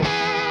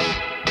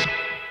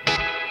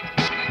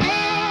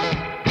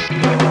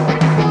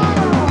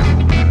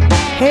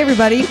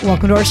everybody.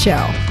 Welcome to our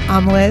show.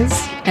 I'm Liz.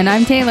 And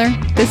I'm Taylor.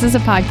 This is a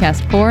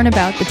podcast for and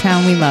about the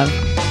town we love.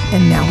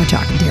 And now we're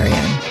talking Darien.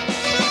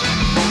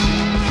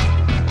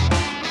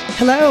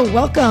 Hello,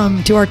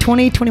 welcome to our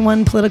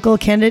 2021 political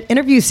candidate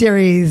interview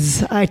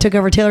series. I took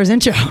over Taylor's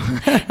intro.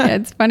 Yeah,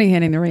 it's funny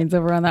handing the reins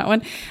over on that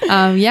one.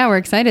 We're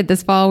excited.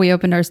 This fall, we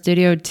opened our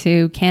studio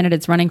to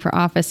candidates running for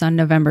office on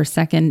November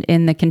 2nd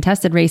in the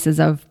contested races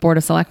of Board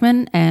of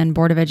Selectmen and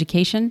Board of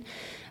Education.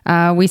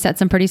 We set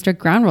some pretty strict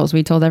ground rules.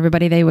 We told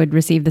everybody they would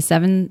receive the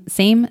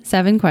same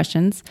seven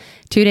questions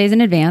 2 days in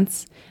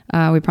advance.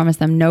 We promised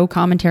them no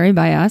commentary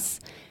by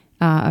us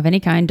of any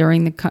kind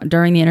during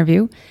the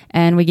interview,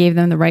 and we gave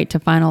them the right to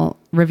final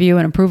review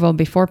and approval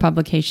before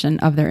publication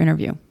of their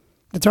interview.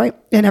 That's right.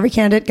 And every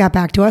candidate got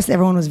back to us.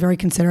 Everyone was very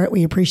considerate.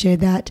 We appreciate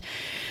that.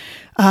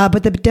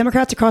 But the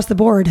Democrats across the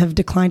board have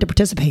declined to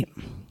participate.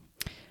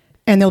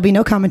 And there'll be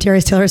no commentary,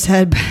 as Taylor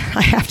said.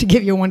 I have to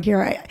give you one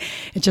here.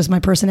 It's just my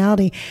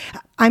personality.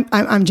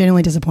 I'm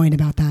genuinely disappointed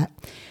about that.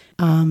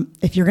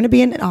 If you're going to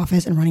be in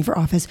office and running for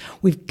office,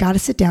 we've got to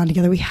sit down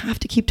together. We have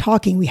to keep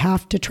talking. We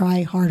have to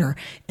try harder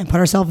and put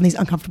ourselves in these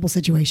uncomfortable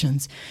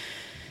situations.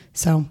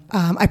 So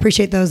I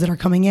appreciate those that are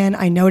coming in.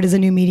 I know it is a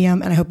new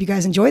medium, and I hope you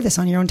guys enjoy this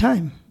on your own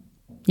time.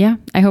 Yeah,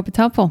 I hope it's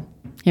helpful.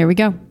 Here we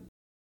go.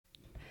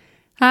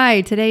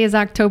 Hi, today is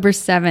October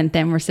 7th,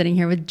 and we're sitting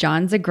here with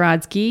John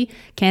Zagrodzky,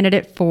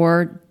 candidate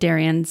for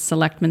Darien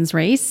Selectmen's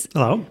race.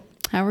 Hello.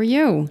 How are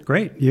you?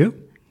 Great. You?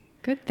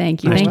 Good,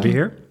 thank you. Nice to be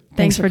here.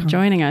 Thanks for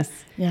joining us.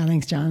 Yeah,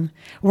 thanks, John.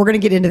 We're going to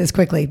get into this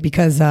quickly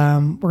because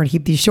we're going to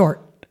keep these short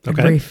and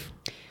brief.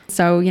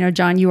 So,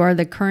 John, you are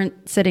the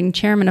current sitting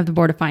chairman of the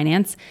Board of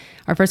Finance.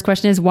 Our first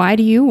question is, why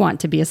do you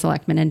want to be a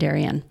selectman in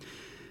Darien?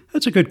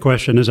 That's a good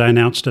question. As I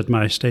announced at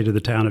my State of the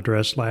Town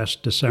address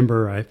last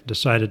December, I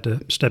decided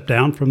to step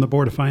down from the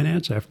Board of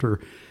Finance after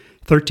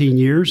 13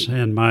 years,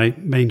 and my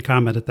main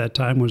comment at that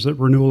time was that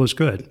renewal is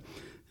good.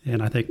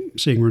 And I think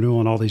seeing renewal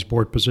in all these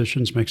board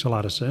positions makes a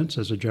lot of sense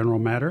as a general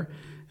matter.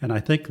 And I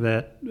think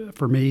that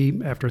for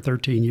me, after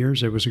 13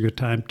 years, it was a good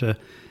time to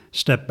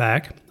step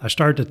back. I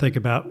started to think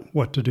about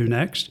what to do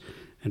next.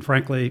 And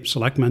frankly,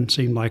 selectmen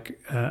seemed like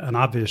an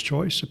obvious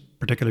choice,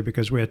 particularly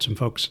because we had some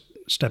folks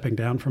stepping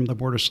down from the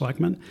Board of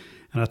Selectmen.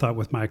 And I thought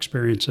with my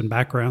experience and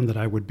background that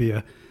I would be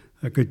a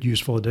good,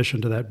 useful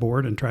addition to that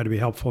board and try to be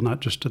helpful not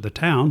just to the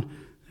town,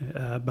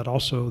 but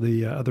also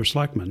the other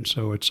selectmen.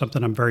 So it's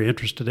something I'm very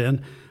interested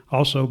in.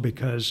 Also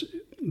because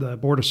the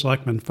Board of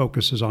Selectmen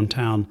focuses on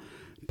town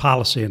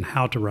policy and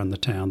how to run the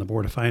town. The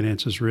Board of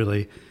Finance is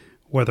really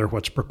whether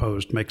what's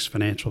proposed makes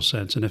financial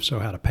sense, and if so,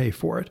 how to pay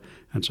for it.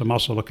 And so I'm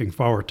also looking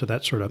forward to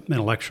that sort of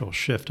intellectual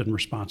shift and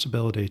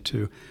responsibility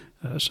to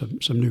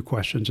some new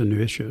questions and new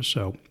issues.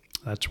 So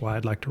that's why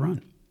I'd like to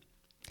run.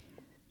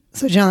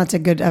 So, John,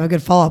 I have a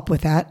good follow-up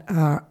with that.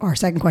 Our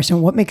second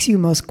question, what makes you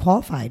most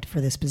qualified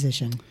for this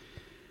position?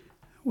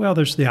 Well,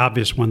 there's the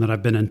obvious one that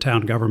I've been in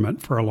town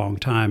government for a long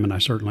time, and I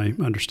certainly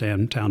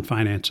understand town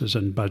finances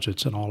and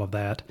budgets and all of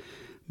that.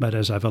 But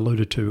as I've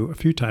alluded to a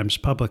few times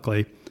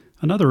publicly,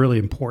 another really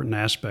important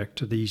aspect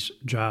to these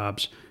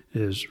jobs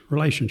is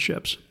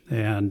relationships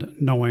and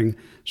knowing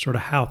sort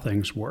of how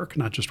things work,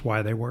 not just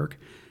why they work.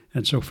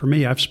 And so for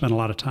me, I've spent a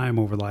lot of time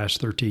over the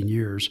last 13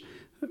 years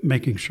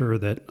making sure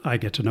that I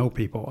get to know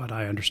people and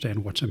I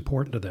understand what's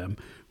important to them,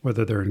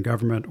 whether they're in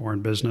government or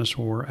in business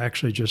or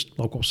actually just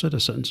local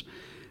citizens.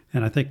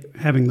 And I think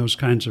having those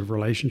kinds of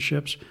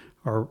relationships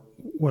are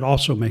what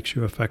also makes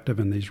you effective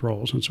in these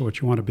roles. And so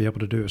what you want to be able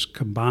to do is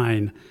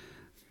combine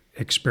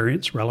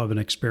experience, relevant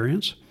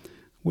experience,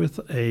 with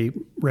a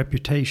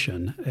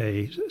reputation,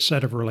 a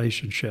set of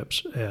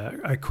relationships,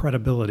 a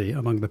credibility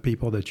among the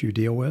people that you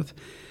deal with.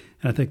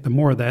 And I think the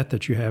more of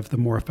that you have, the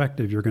more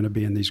effective you're going to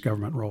be in these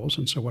government roles.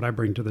 And so what I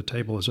bring to the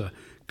table is a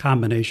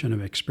combination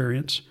of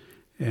experience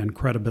and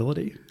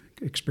credibility,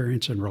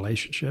 experience and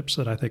relationships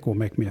that I think will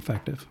make me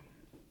effective.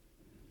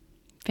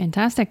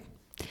 Fantastic.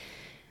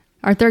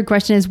 Our third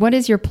question is, what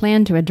is your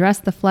plan to address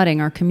the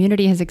flooding our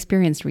community has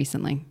experienced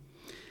recently?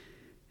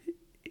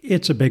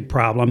 It's a big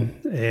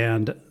problem,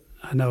 and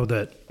I know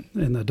that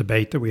in the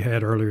debate that we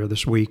had earlier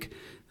this week,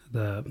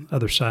 the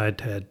other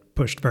side had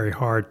pushed very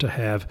hard to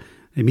have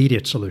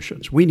immediate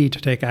solutions. We need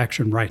to take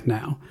action right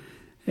now.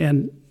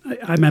 And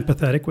I'm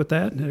empathetic with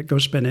that. Go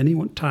spend any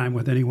time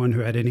with anyone who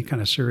had any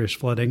kind of serious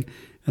flooding,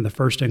 and the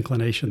first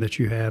inclination that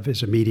you have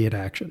is immediate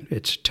action.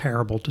 It's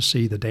terrible to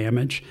see the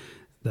damage,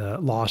 the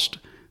lost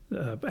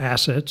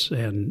assets,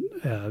 and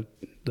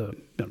the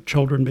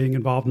children being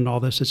involved in all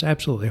this. It's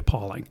absolutely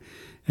appalling,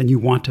 and you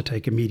want to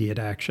take immediate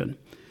action.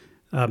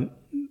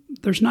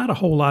 There's not a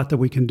whole lot that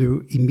we can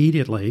do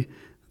immediately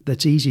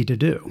that's easy to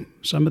do.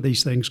 Some of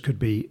these things could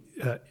be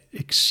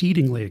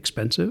exceedingly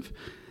expensive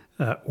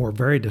or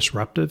very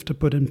disruptive to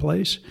put in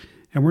place,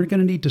 and we're going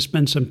to need to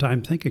spend some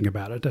time thinking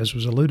about it. As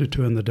was alluded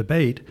to in the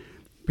debate,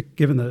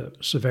 given the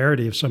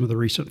severity of some of the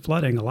recent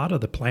flooding, a lot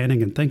of the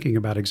planning and thinking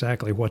about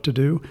exactly what to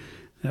do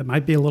that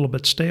might be a little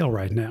bit stale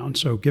right now. And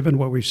so given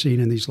what we've seen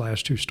in these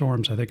last two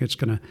storms, I think it's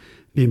going to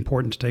be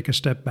important to take a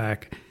step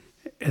back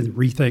and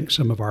rethink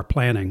some of our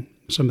planning.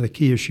 Some of the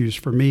key issues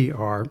for me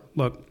are,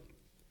 look,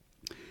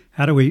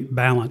 how do we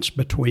balance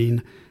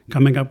between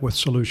coming up with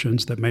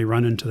solutions that may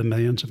run into the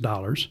millions of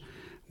dollars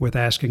with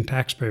asking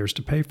taxpayers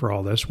to pay for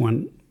all this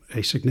when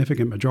a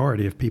significant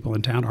majority of people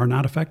in town are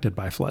not affected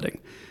by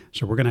flooding.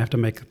 So we're going to have to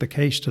make the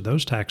case to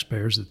those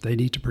taxpayers that they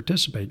need to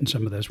participate in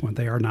some of this when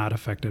they are not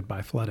affected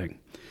by flooding.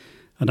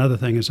 Another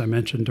thing, as I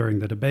mentioned during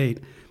the debate,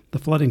 the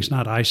flooding's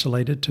not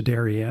isolated to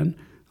Darien.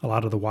 A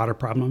lot of the water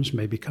problems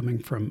may be coming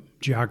from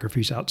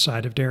geographies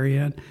outside of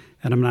Darien.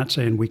 And I'm not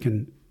saying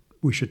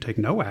we should take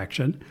no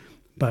action,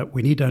 but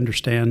we need to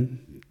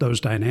understand those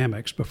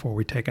dynamics before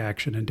we take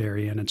action in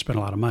Darien and spend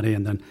a lot of money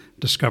and then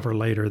discover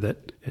later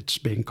that it's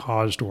being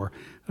caused or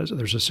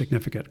there's a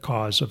significant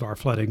cause of our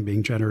flooding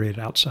being generated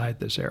outside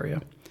this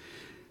area.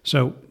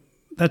 So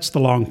that's the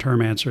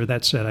long-term answer.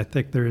 That said, I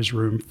think there is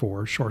room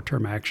for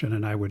short-term action,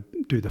 and I would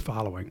do the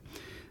following.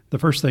 The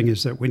first thing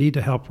is that we need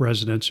to help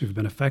residents who've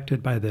been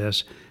affected by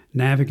this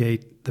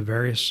navigate the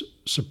various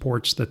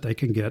supports that they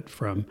can get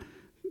from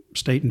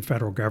state and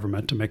federal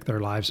government to make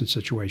their lives and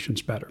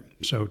situations better.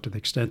 So to the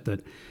extent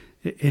that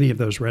any of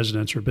those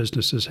residents or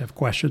businesses have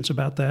questions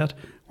about that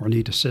or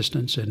need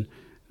assistance in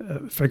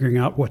figuring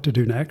out what to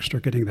do next or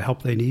getting the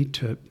help they need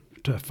to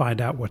find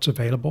out what's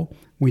available,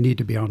 we need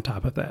to be on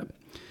top of that.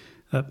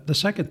 The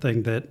second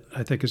thing that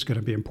I think is going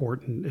to be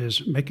important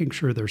is making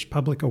sure there's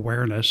public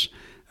awareness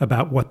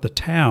about what the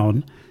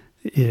town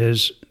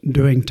is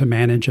doing to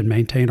manage and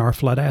maintain our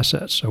flood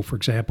assets. So, for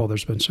example,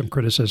 there's been some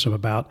criticism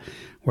about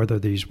whether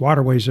these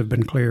waterways have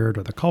been cleared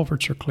or the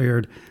culverts are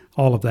cleared,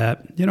 all of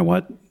that. You know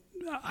what?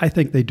 I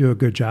think they do a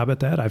good job at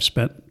that. I've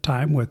spent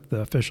time with the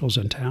officials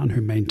in town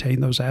who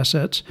maintain those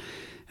assets,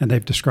 and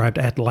they've described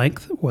at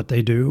length what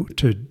they do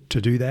to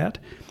do that.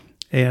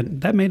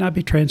 And that may not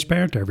be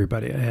transparent to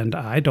everybody. And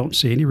I don't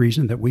see any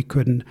reason that we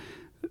couldn't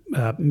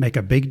make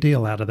a big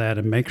deal out of that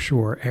and make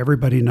sure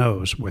everybody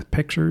knows with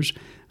pictures,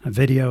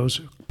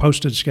 videos,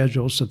 posted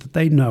schedules so that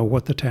they know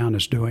what the town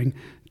is doing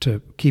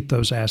to keep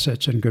those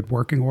assets in good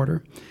working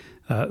order.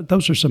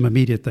 Those are some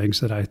immediate things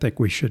that I think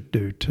we should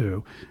do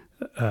to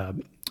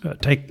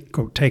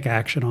take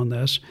action on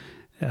this.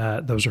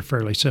 Those are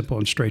fairly simple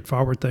and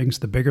straightforward things.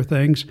 The bigger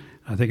things,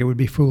 I think it would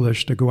be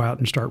foolish to go out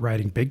and start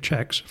writing big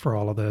checks for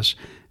all of this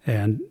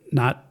and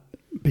not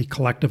be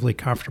collectively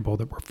comfortable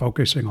that we're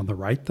focusing on the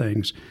right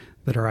things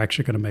that are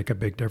actually going to make a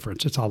big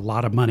difference. It's a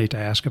lot of money to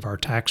ask of our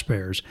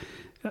taxpayers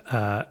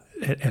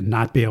and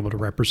not be able to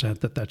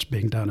represent that that's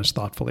being done as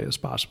thoughtfully as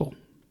possible.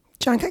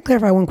 John, can I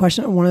clarify one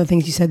question on one of the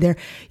things you said there?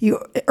 You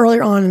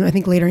earlier on, and I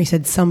think later, you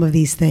said some of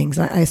these things.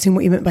 I assume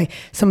what you meant by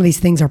some of these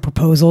things are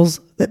proposals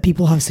that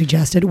people have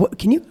suggested.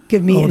 Can you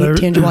give me any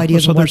tangible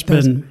ideas of what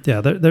those?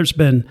 There's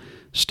been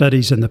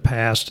studies in the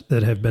past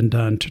that have been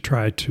done to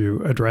try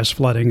to address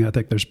flooding. I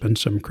think there's been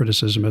some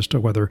criticism as to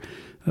whether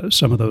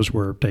some of those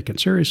were taken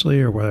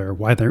seriously or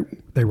why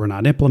they were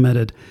not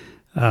implemented.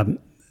 A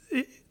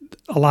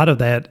lot of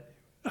that,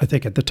 I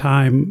think at the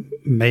time,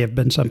 may have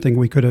been something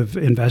we could have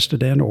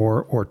invested in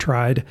or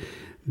tried.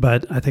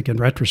 But I think in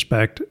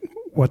retrospect,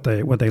 what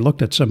they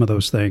looked at some of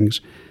those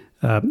things,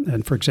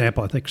 and for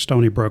example, I think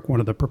Stony Brook, one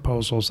of the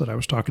proposals that I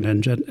was talking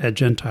to Ed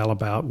Gentile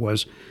about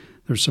was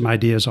there's some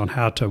ideas on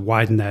how to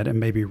widen that and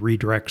maybe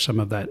redirect some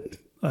of that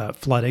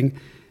flooding.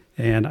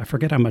 And I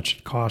forget how much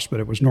it cost, but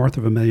it was north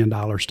of $1 million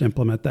to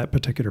implement that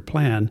particular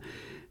plan.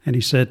 And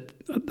he said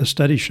the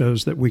study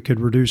shows that we could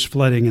reduce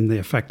flooding in the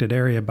affected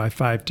area by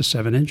 5 to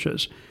 7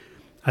 inches.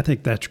 I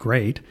think that's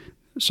great.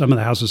 Some of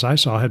the houses I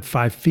saw had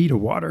 5 feet of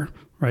water,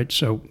 right?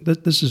 So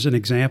this is an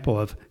example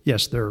of,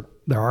 yes, there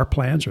are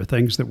plans or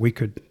things that we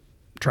could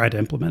try to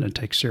implement and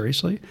take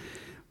seriously,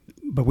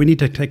 but we need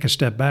to take a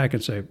step back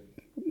and say,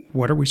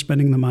 what are we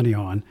spending the money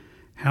on?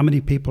 How many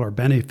people are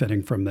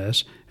benefiting from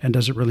this? And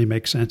does it really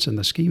make sense in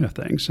the scheme of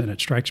things? And it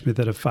strikes me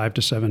that a 5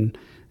 to 7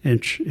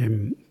 inch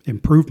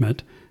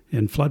improvement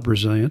in flood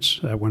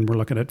resilience, when we're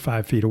looking at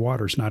 5 feet of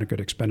water, is not a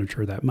good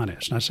expenditure of that money.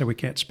 It's not to say we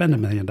can't spend $1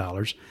 million.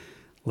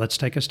 Let's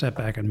take a step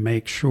back and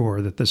make sure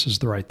that this is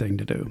the right thing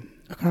to do.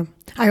 Okay.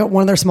 I got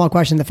one other small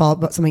question to follow up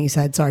about something you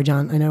said. Sorry,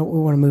 John. I know we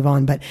want to move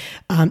on, but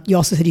you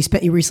also said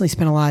you recently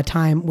spent a lot of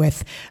time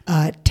with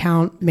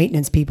town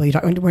maintenance people.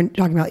 We're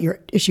talking about your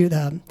issue,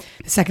 the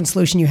second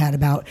solution you had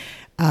about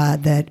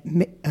the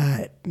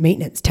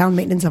town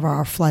maintenance of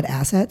our flood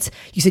assets.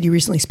 You said you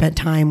recently spent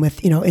time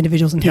with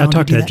individuals in town. Yeah, I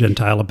talked to Ed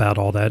Gentile about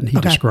all that, and he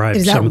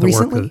described some of the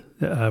recently?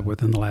 work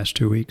within the last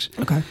 2 weeks.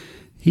 Okay.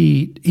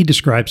 He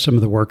described some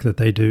of the work that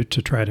they do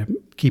to try to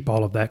keep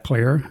all of that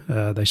clear.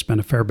 They spent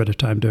a fair bit of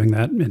time doing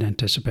that in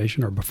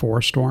anticipation or before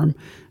a storm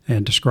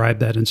and described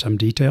that in some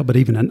detail. But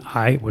even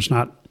I was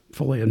not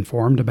fully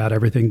informed about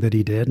everything that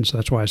he did. And so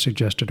that's why I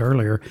suggested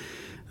earlier,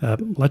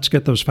 let's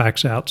get those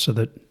facts out so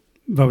that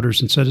voters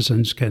and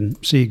citizens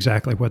can see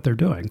exactly what they're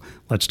doing.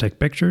 Let's take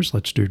pictures.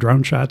 Let's do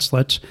drone shots.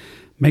 Let's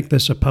make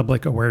this a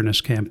public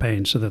awareness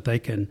campaign so that they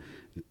can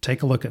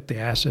take a look at the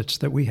assets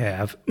that we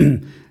have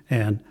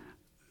and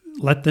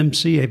let them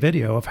see a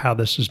video of how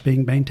this is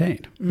being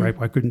maintained, right?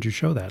 Why couldn't you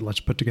show that? Let's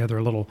put together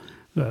a little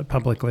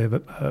publicly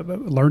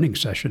learning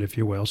session, if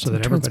you will, so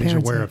that everybody's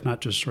aware of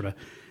not just sort of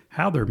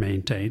how they're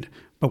maintained,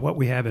 but what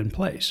we have in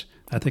place.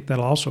 I think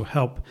that'll also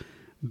help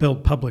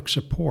build public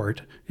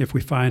support if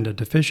we find a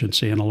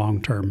deficiency in a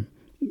long-term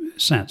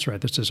sense, right?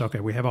 This is, okay,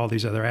 we have all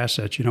these other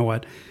assets. You know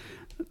what?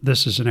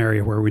 This is an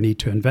area where we need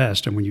to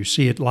invest. And when you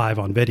see it live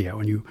on video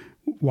and you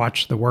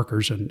watch the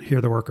workers and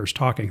hear the workers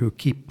talking who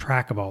keep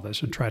track of all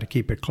this and try to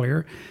keep it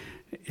clear,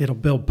 it'll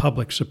build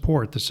public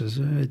support that says,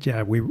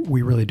 we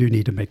really do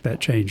need to make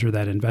that change or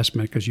that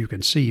investment, because you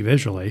can see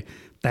visually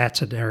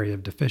that's an area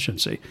of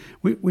deficiency.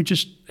 We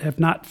just have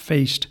not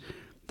faced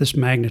this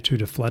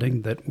magnitude of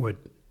flooding that would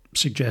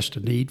suggest a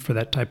need for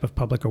that type of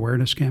public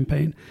awareness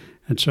campaign.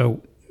 And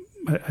so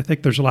I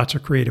think there's lots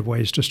of creative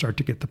ways to start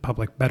to get the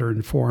public better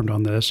informed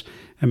on this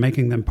and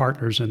making them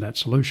partners in that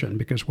solution,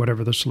 because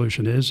whatever the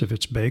solution is, if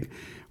it's big,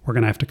 we're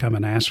going to have to come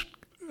and ask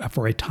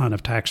for a ton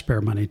of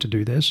taxpayer money to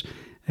do this.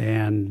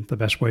 And the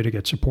best way to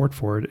get support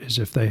for it is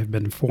if they have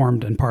been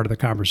informed and part of the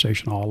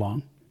conversation all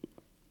along.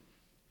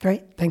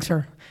 Great. Thanks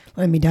for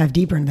letting me dive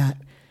deeper into that.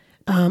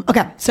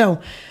 Okay. So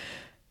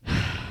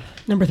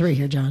number 3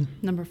 here, John.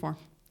 Number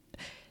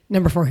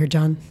 4 here,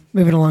 John.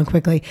 Moving along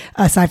quickly.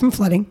 Aside from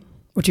flooding,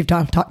 which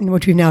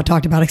we've now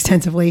talked about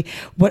extensively,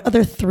 what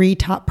other 3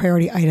 top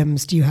priority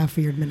items do you have for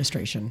your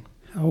administration?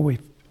 Oh,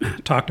 we've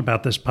talked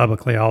about this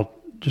publicly. I'll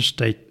just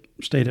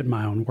state it in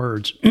my own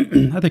words.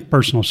 I think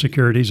personal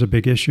security is a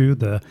big issue.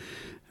 The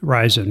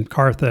rise in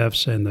car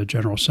thefts and the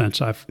general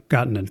sense I've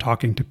gotten in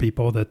talking to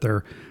people that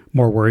they're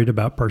more worried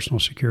about personal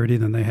security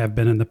than they have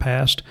been in the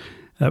past.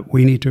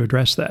 We need to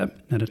address that.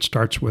 And it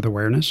starts with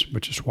awareness,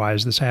 which is, why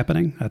is this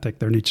happening? I think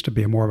there needs to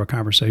be more of a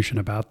conversation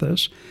about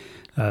this.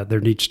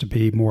 There needs to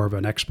be more of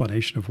an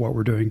explanation of what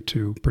we're doing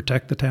to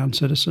protect the town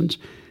citizens.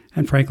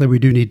 And frankly, we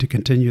do need to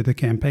continue the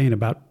campaign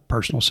about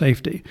personal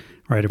safety,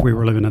 right? If we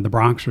were living in the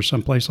Bronx or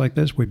someplace like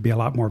this, we'd be a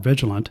lot more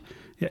vigilant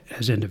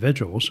as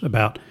individuals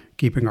about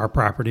keeping our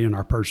property and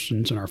our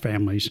persons and our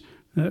families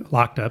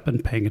locked up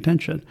and paying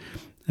attention.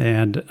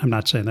 And I'm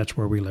not saying that's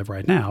where we live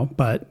right now,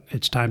 but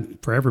it's time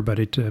for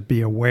everybody to be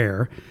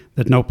aware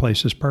that no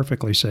place is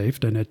perfectly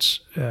safe, and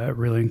it's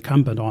really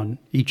incumbent on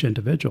each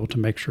individual to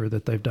make sure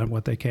that they've done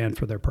what they can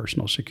for their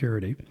personal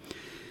security.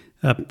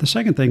 The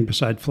second thing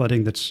beside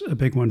flooding that's a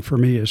big one for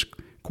me is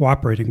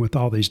cooperating with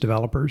all these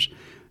developers.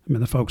 I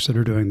mean, the folks that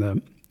are doing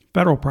the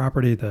federal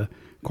property, the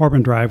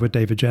Corbin Drive with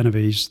David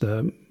Genovese,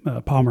 the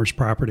Palmer's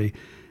property.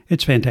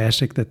 It's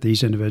fantastic that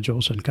these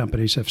individuals and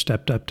companies have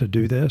stepped up to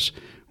do this.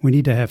 We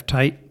need to have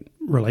tight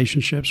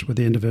relationships with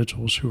the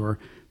individuals who are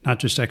not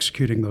just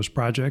executing those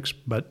projects,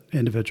 but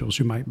individuals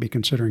who might be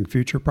considering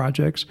future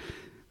projects.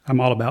 I'm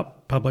all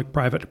about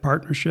public-private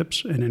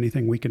partnerships, and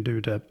anything we can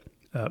do to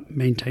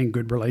maintain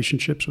good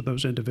relationships with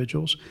those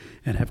individuals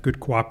and have good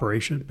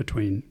cooperation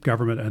between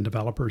government and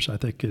developers, I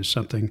think, is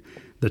something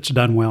that's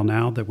done well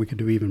now that we could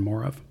do even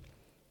more of.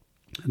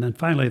 And then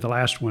finally, the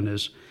last one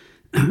is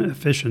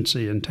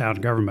efficiency in town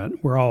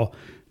government. We're all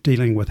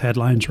dealing with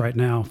headlines right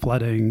now,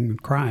 flooding,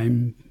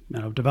 crime,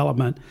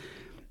 development.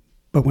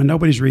 But when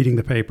nobody's reading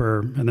the paper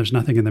and there's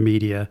nothing in the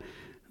media,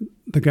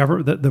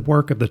 the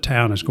work of the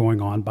town is going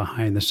on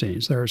behind the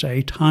scenes. There's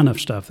a ton of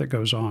stuff that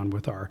goes on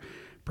with our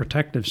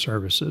protective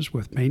services,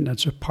 with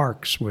maintenance of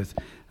parks, with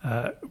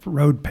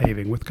road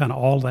paving, with kind of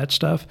all that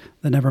stuff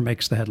that never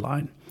makes the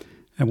headline.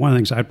 And one of the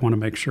things I'd want to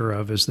make sure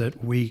of is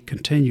that we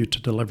continue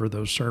to deliver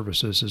those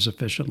services as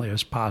efficiently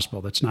as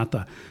possible. That's not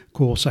the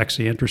cool,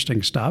 sexy,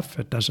 interesting stuff.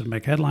 It doesn't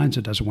make headlines.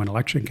 It doesn't win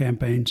election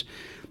campaigns.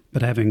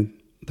 But having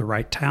the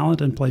right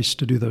talent in place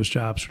to do those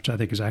jobs, which I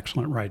think is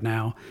excellent right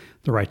now,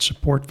 the right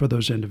support for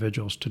those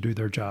individuals to do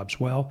their jobs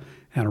well,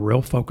 and a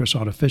real focus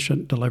on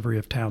efficient delivery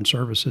of town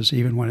services,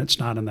 even when it's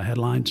not in the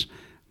headlines,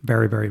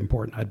 very, very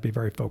important. I'd be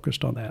very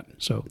focused on that.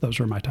 So those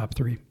are my top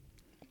 3.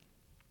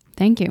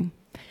 Thank you.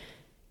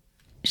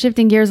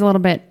 Shifting gears a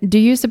little bit, do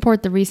you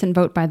support the recent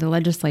vote by the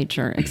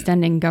legislature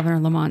extending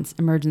Governor Lamont's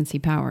emergency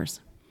powers?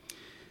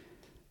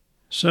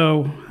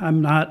 So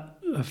I'm not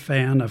a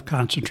fan of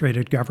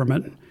concentrated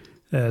government,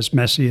 as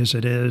messy as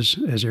it is,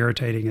 as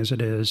irritating as it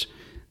is,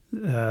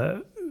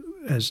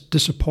 as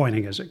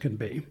disappointing as it can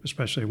be,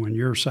 especially when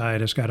your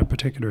side has got a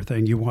particular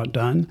thing you want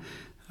done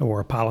or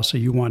a policy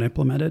you want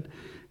implemented.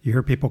 You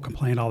hear people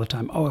complain all the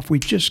time, oh, if we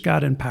just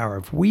got in power,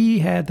 if we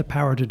had the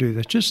power to do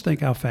this, just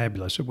think how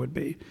fabulous it would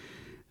be.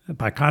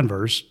 By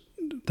converse,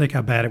 think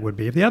how bad it would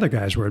be if the other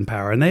guys were in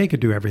power and they could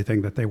do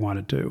everything that they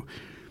wanted to.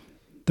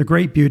 The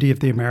great beauty of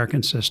the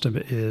American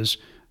system is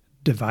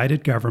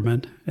divided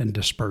government and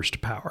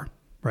dispersed power,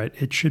 right?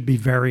 It should be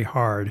very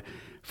hard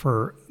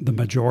for the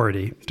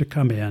majority to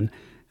come in,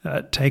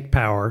 take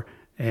power,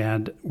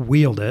 and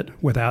wield it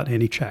without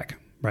any check,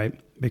 right?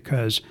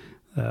 Because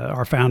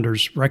our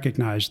founders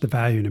recognized the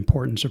value and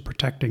importance of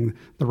protecting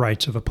the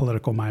rights of a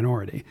political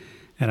minority.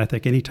 And I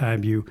think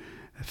anytime you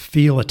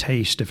feel a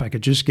taste, if I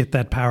could just get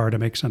that power to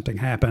make something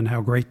happen, how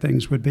great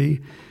things would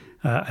be,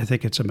 I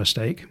think it's a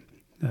mistake.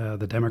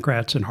 The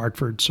Democrats in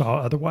Hartford saw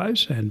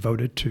otherwise and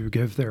voted to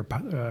give their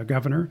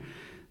governor,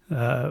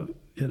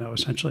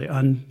 essentially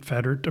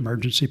unfettered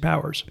emergency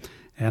powers.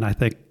 And I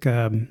think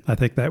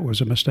that was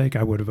a mistake.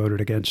 I would have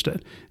voted against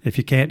it. If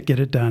you can't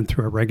get it done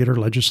through a regular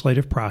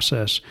legislative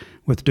process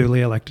with duly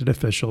elected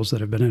officials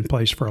that have been in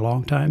place for a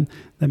long time,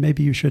 then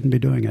maybe you shouldn't be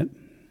doing it.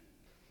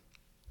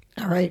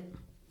 All right.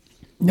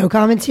 No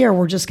comments here.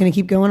 We're just going to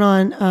keep going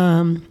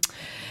on.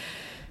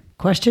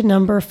 Question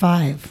number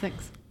 5.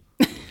 6.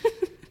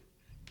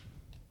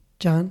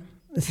 John,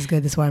 this is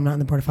good. This is why I'm not in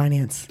the Board of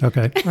Finance.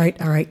 Okay. Right.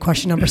 All right.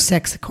 Question number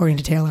 6, according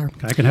to Taylor.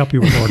 I can help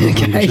you with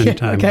ordinance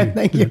anytime. Okay,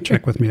 thank you.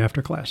 Check with me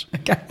after class.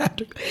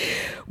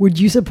 Would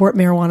you support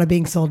marijuana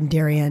being sold in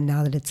Darien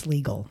now that it's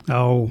legal?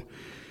 Oh,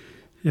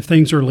 if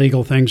things are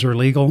legal, things are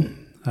legal.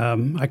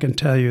 I can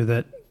tell you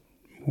that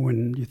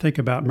when you think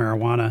about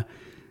marijuana,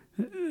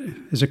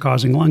 is it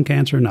causing lung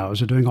cancer? No.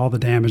 Is it doing all the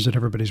damage that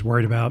everybody's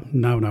worried about?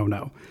 No, no,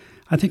 no.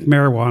 I think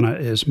marijuana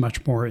is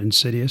much more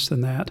insidious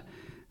than that.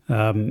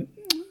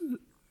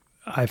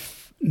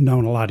 I've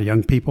known a lot of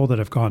young people that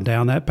have gone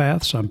down that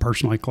path, some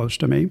personally close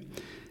to me.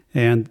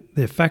 And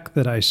the effect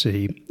that I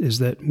see is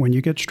that when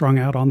you get strung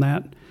out on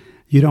that,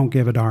 you don't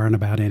give a darn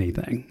about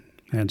anything.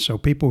 And so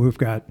people who've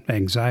got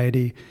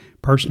anxiety,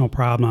 personal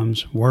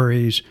problems,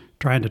 worries,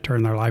 trying to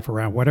turn their life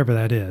around, whatever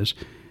that is,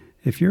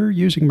 if you're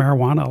using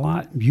marijuana a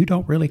lot, you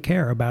don't really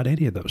care about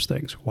any of those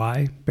things.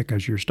 Why?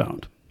 Because you're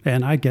stoned.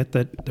 And I get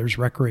that there's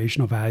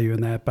recreational value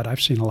in that, but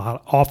I've seen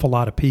awful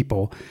lot of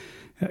people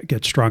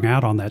get strung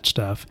out on that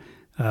stuff,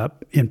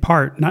 in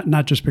part,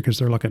 not just because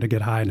they're looking to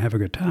get high and have a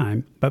good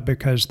time, but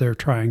because they're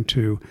trying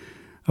to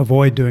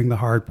avoid doing the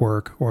hard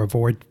work or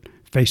avoid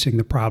facing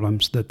the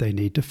problems that they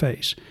need to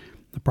face.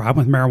 The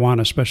problem with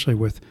marijuana, especially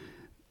with,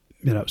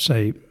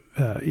 say,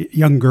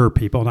 younger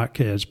people, not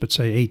kids, but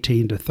say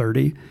 18 to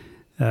 30,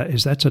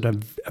 is that's at a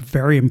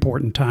very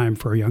important time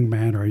for a young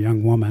man or a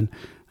young woman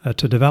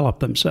to develop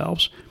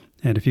themselves.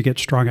 And if you get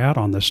strung out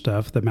on this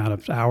stuff, the amount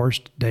of hours,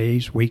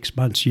 days, weeks,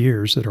 months,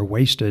 years that are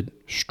wasted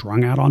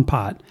strung out on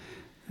pot,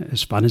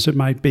 as fun as it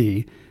might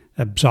be,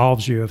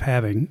 absolves you of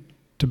having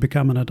to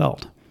become an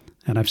adult.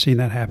 And I've seen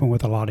that happen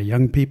with a lot of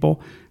young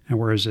people. And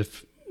whereas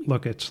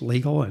it's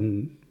legal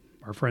and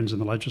our friends in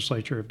the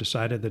legislature have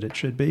decided that it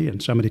should be,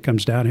 and somebody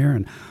comes down here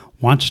and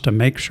wants to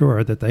make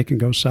sure that they can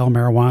go sell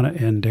marijuana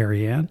in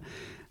Darien,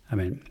 I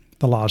mean,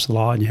 the law is the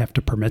law and you have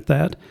to permit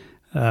that.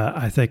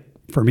 I think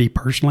for me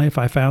personally, if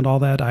I found all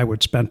that, I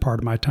would spend part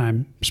of my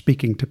time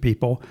speaking to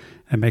people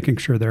and making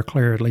sure they're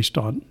clear, at least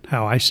on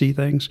how I see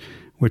things,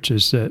 which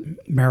is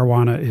that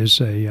marijuana is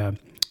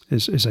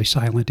a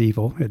silent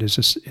evil.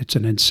 It's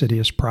an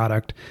insidious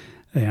product,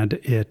 and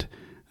it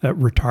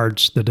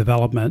retards the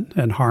development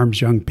and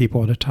harms young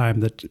people at a time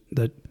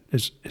that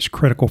is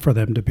critical for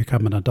them to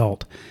become an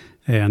adult.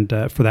 And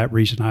for that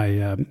reason,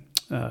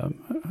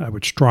 I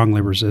would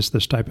strongly resist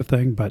this type of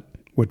thing, but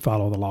would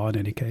follow the law in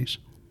any case.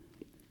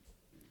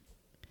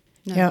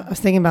 No. Yeah, I was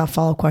thinking about a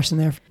follow-up question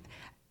there.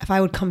 If I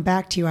would come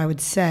back to you, I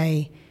would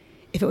say,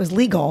 if it was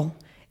legal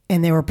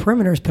and there were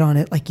perimeters put on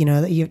it, like,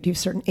 that you have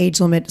certain age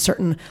limit,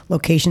 certain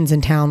locations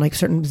in town, like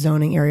certain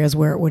zoning areas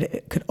where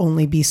it could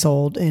only be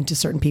sold into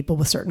certain people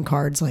with certain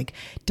cards, like,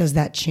 does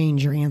that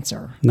change your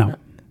answer? No.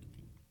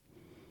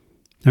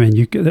 I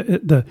mean,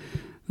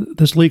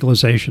 this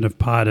legalization of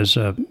pot is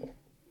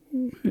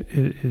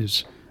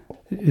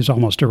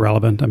almost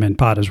irrelevant. I mean,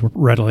 pot is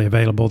readily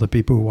available. The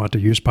people who want to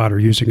use pot are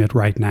using it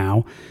right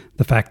now.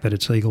 The fact that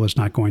it's legal is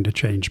not going to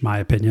change my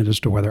opinion as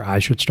to whether I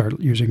should start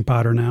using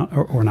pot or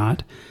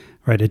not.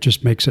 Right? It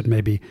just makes it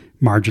maybe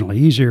marginally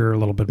easier, a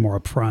little bit more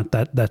upfront,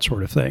 that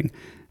sort of thing.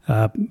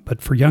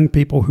 But for young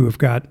people who have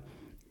got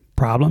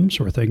problems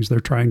or things they're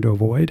trying to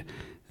avoid,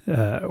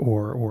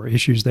 or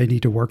issues they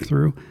need to work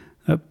through,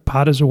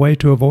 pot is a way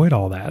to avoid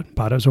all that.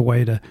 Pot is a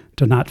way to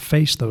not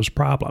face those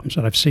problems.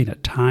 And I've seen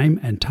it time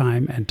and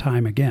time and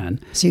time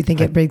again. So you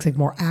think it brings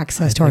more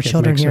access to our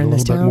children here in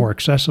this town? A little bit more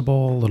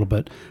accessible, a little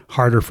bit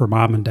harder for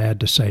mom and dad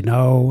to say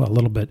no, a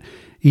little bit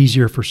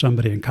easier for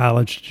somebody in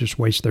college to just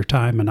waste their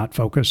time and not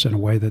focus in a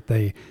way that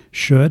they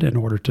should in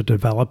order to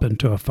develop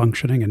into a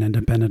functioning and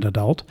independent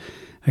adult.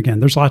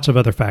 Again, there's lots of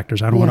other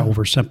factors. I don't want to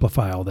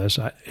oversimplify all this.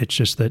 It's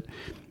just that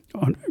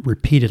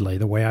repeatedly,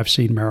 the way I've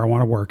seen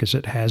marijuana work is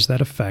it has that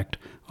effect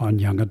on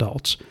young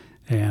adults,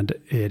 and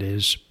it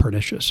is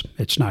pernicious.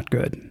 It's not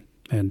good.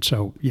 And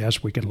so,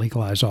 yes, we can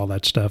legalize all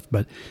that stuff,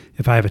 but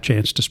if I have a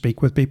chance to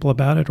speak with people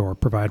about it or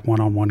provide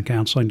one-on-one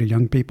counseling to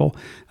young people,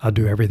 I'll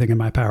do everything in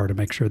my power to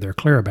make sure they're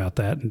clear about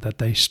that and that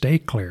they stay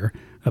clear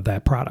of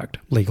that product,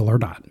 legal or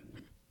not.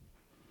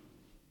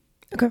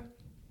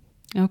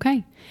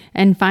 Okay.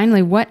 And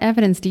finally, what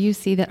evidence do you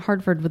see that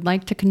Hartford would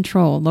like to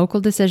control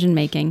local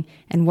decision-making,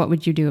 and what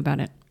would you do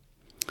about it?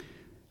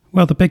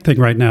 Well, the big thing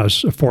right now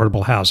is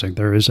affordable housing.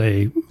 There is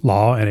a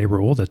law and a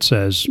rule that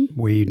says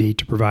we need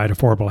to provide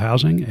affordable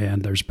housing,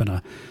 and there's been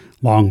a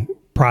long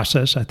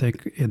process, I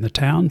think, in the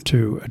town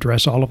to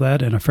address all of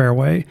that in a fair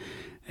way.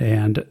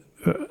 And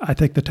I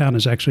think the town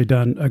has actually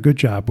done a good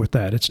job with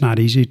that. It's not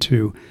easy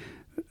to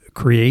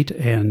create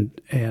and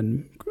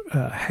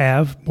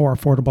have more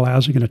affordable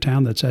housing in a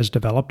town that's as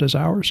developed as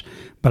ours,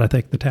 but I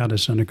think the town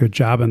has done a good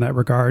job in that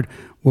regard.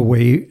 Will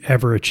we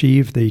ever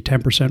achieve the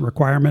 10%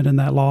 requirement in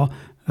that law?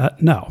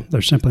 No,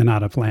 there's simply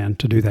not enough land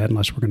to do that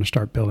unless we're going to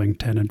start building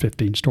 10 and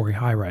 15-story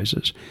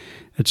high-rises.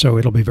 And so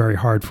it'll be very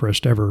hard for us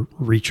to ever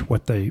reach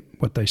what they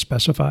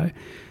specify.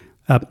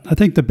 I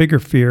think the bigger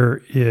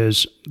fear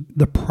is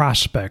the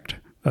prospect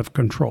of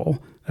control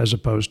as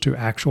opposed to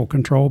actual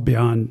control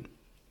beyond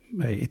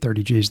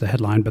 30G is the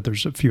headline, but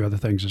there's a few other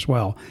things as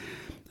well.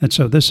 And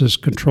so this is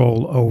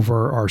control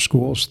over our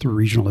schools through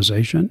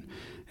regionalization.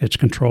 It's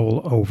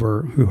control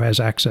over who has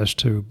access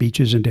to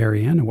beaches in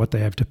Darien and what they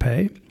have to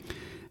pay.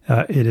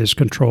 It is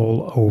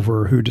control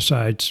over who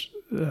decides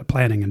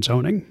planning and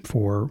zoning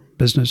for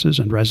businesses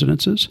and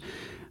residences.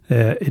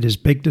 It is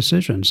big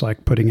decisions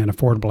like putting in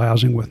affordable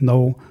housing with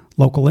no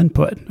local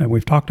input. And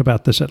we've talked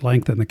about this at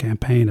length in the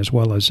campaign as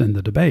well as in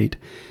the debate.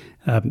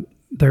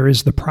 There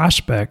is the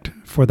prospect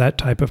for that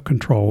type of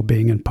control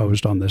being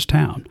imposed on this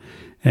town.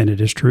 And it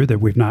is true that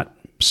we've not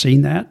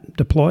seen that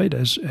deployed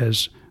as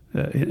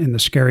in the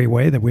scary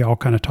way that we all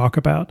kind of talk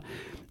about.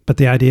 But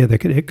the idea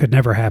that it could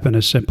never happen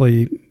is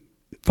simply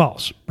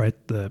false, right?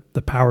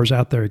 The powers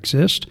out there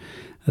exist.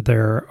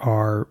 There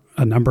are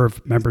a number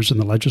of members in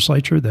the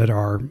legislature that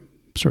are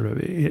sort of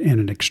in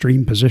an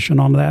extreme position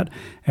on that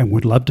and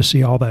would love to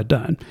see all that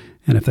done.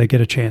 And if they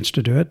get a chance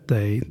to do it,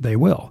 they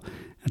will.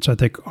 And so I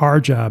think our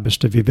job is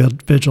to be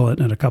vigilant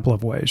in a couple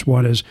of ways.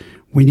 One is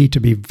we need to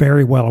be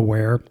very well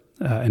aware,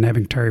 and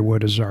having Terry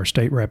Wood as our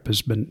state rep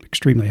has been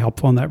extremely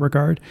helpful in that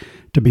regard,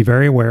 to be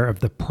very aware of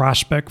the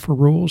prospect for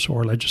rules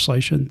or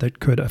legislation that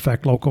could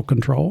affect local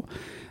control,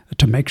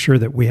 to make sure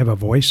that we have a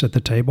voice at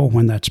the table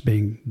when that's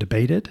being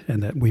debated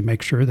and that we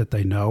make sure that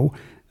they know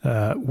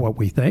what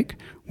we think.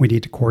 We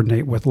need to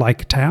coordinate with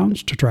like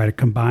towns to try to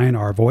combine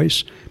our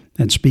voice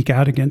and speak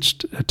out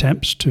against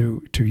attempts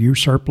to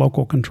usurp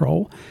local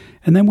control.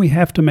 And then we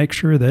have to make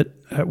sure that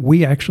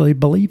we actually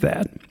believe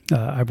that.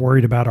 I've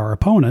worried about our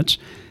opponents.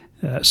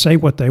 Say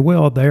what they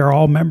will, they are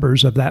all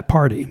members of that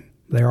party.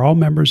 They are all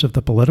members of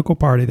the political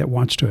party that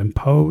wants to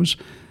impose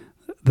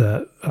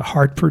the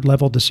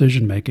Hartford-level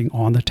decision-making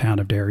on the town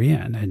of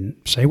Darien. And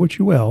say what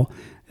you will,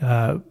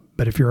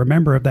 but if you're a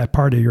member of that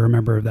party, you're a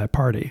member of that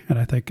party. And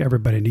I think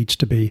everybody needs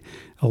to be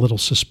a little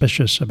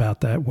suspicious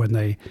about that when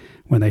they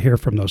hear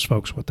from those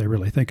folks what they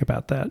really think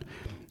about that.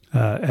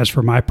 As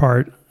for my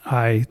part,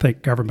 I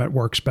think government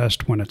works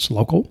best when it's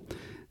local.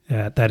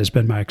 That has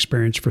been my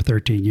experience for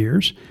 13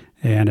 years.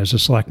 And as a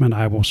selectman,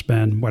 I will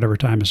spend whatever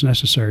time is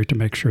necessary to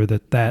make sure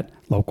that that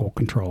local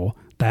control,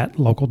 that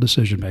local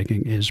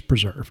decision-making is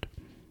preserved.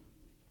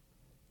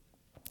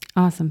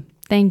 Awesome.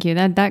 Thank you.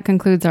 That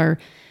concludes our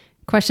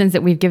questions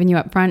that we've given you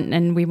up front,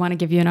 and we want to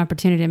give you an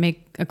opportunity to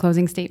make a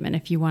closing statement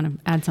if you want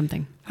to add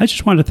something. I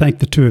just wanted to thank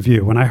the two of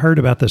you. When I heard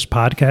about this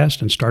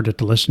podcast and started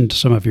to listen to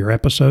some of your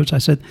episodes, I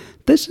said,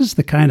 this is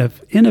the kind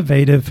of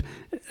innovative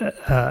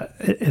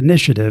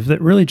initiative that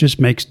really just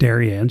makes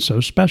Darien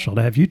so special.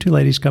 To have you two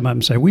ladies come up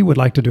and say, we would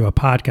like to do a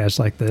podcast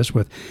like this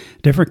with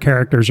different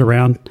characters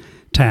around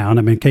town.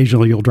 I mean,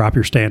 occasionally you'll drop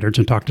your standards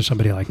and talk to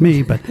somebody like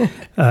me, but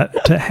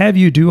to have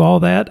you do all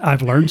that,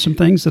 I've learned some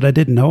things that I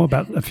didn't know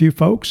about a few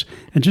folks,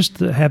 and just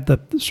to have the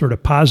sort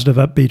of positive,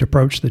 upbeat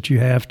approach that you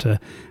have to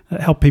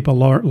help people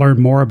learn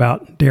more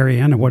about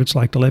Darien and what it's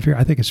like to live here,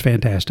 I think it's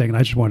fantastic, and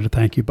I just wanted to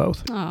thank you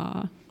both.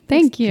 Aw,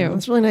 thank you.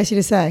 It's really nice of you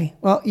to say.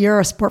 Well,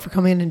 you're a support for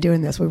coming in and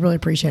doing this. We really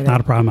appreciate it.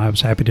 Not a problem. I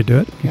was happy to do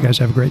it. You guys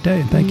have a great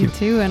day, and thank you. You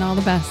too, and all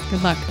the best.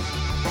 Good luck.